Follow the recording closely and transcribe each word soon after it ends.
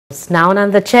Now,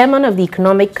 and the chairman of the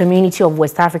Economic Community of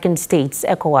West African States,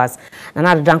 ECOWAS,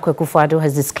 Akufo Addo,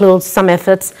 has disclosed some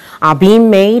efforts are being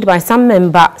made by some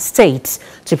member states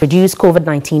to produce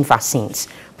COVID-19 vaccines.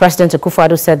 President Akufo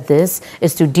Addo said this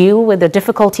is to deal with the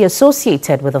difficulty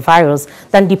associated with the virus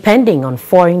than depending on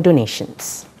foreign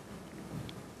donations.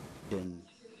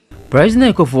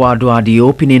 President Akufo Addo, at the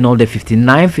opening of the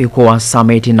 59th ECOWAS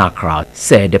Summit in Accra,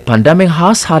 said the pandemic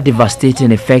has had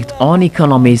devastating effect on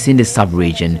economies in the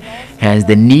sub-region, hence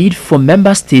the need for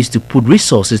member states to put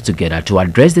resources together to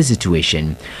address the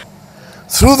situation.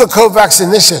 Through the COVAX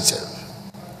initiative,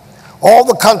 all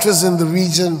the countries in the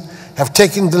region have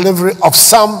taken delivery of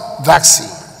some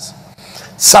vaccines,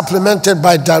 supplemented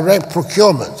by direct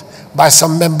procurement by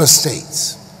some member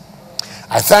states.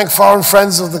 I thank foreign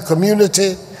friends of the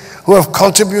community who have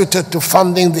contributed to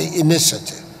funding the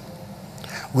initiative.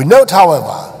 We note,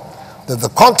 however, that the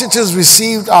quantities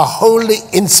received are wholly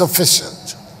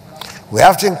insufficient. We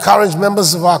have to encourage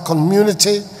members of our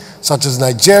community, such as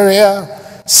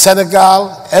Nigeria,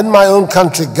 Senegal, and my own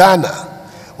country, Ghana,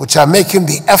 which are making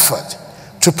the effort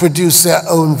to produce their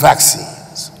own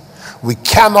vaccines. We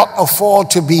cannot afford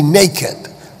to be naked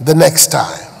the next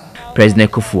time.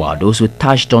 President Akufo Addo also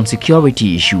touched on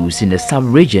security issues in the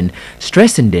sub-region,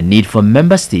 stressing the need for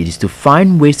member states to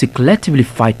find ways to collectively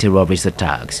fight terrorist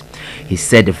attacks. He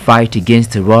said the fight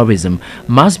against terrorism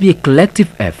must be a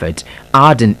collective effort,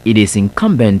 adding it is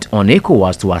incumbent on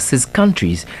ECOWAS to assist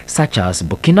countries such as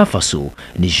Burkina Faso,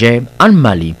 Niger, and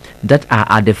Mali that are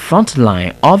at the front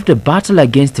line of the battle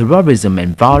against terrorism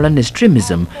and violent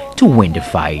extremism to win the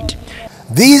fight.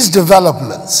 These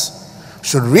developments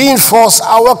should reinforce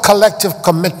our collective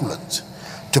commitment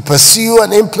to pursue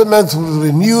and implement with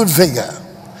renewed vigor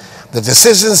the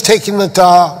decisions taken at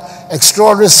our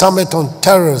extraordinary summit on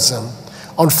terrorism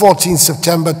on 14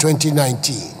 September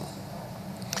 2019.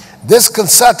 This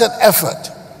concerted effort,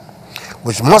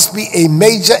 which must be a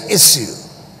major issue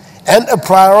and a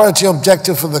priority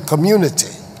objective for the community,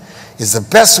 is the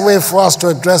best way for us to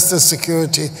address this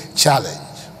security challenge.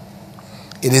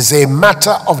 It is a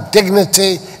matter of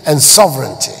dignity and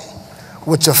sovereignty,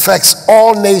 which affects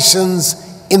all nations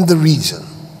in the region.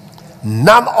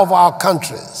 None of our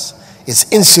countries is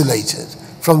insulated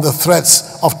from the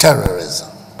threats of terrorism.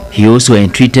 He also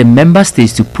entreated member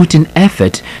states to put in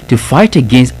effort to fight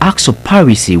against acts of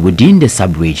piracy within the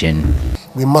sub-region.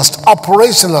 We must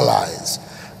operationalize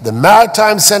the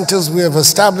maritime centers we have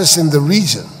established in the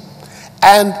region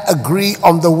and agree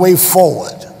on the way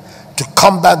forward to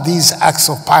combat these acts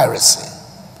of piracy.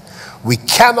 We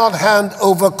cannot hand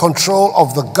over control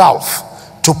of the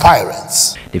Gulf to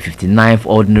pirates. The 59th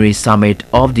Ordinary Summit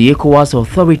of the ECOWAS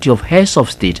Authority of Heads of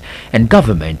State and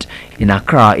Government in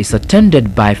Accra is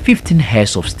attended by 15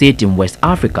 heads of state in West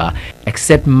Africa,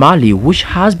 except Mali, which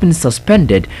has been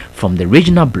suspended from the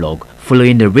regional bloc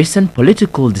following the recent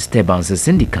political disturbances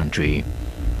in the country.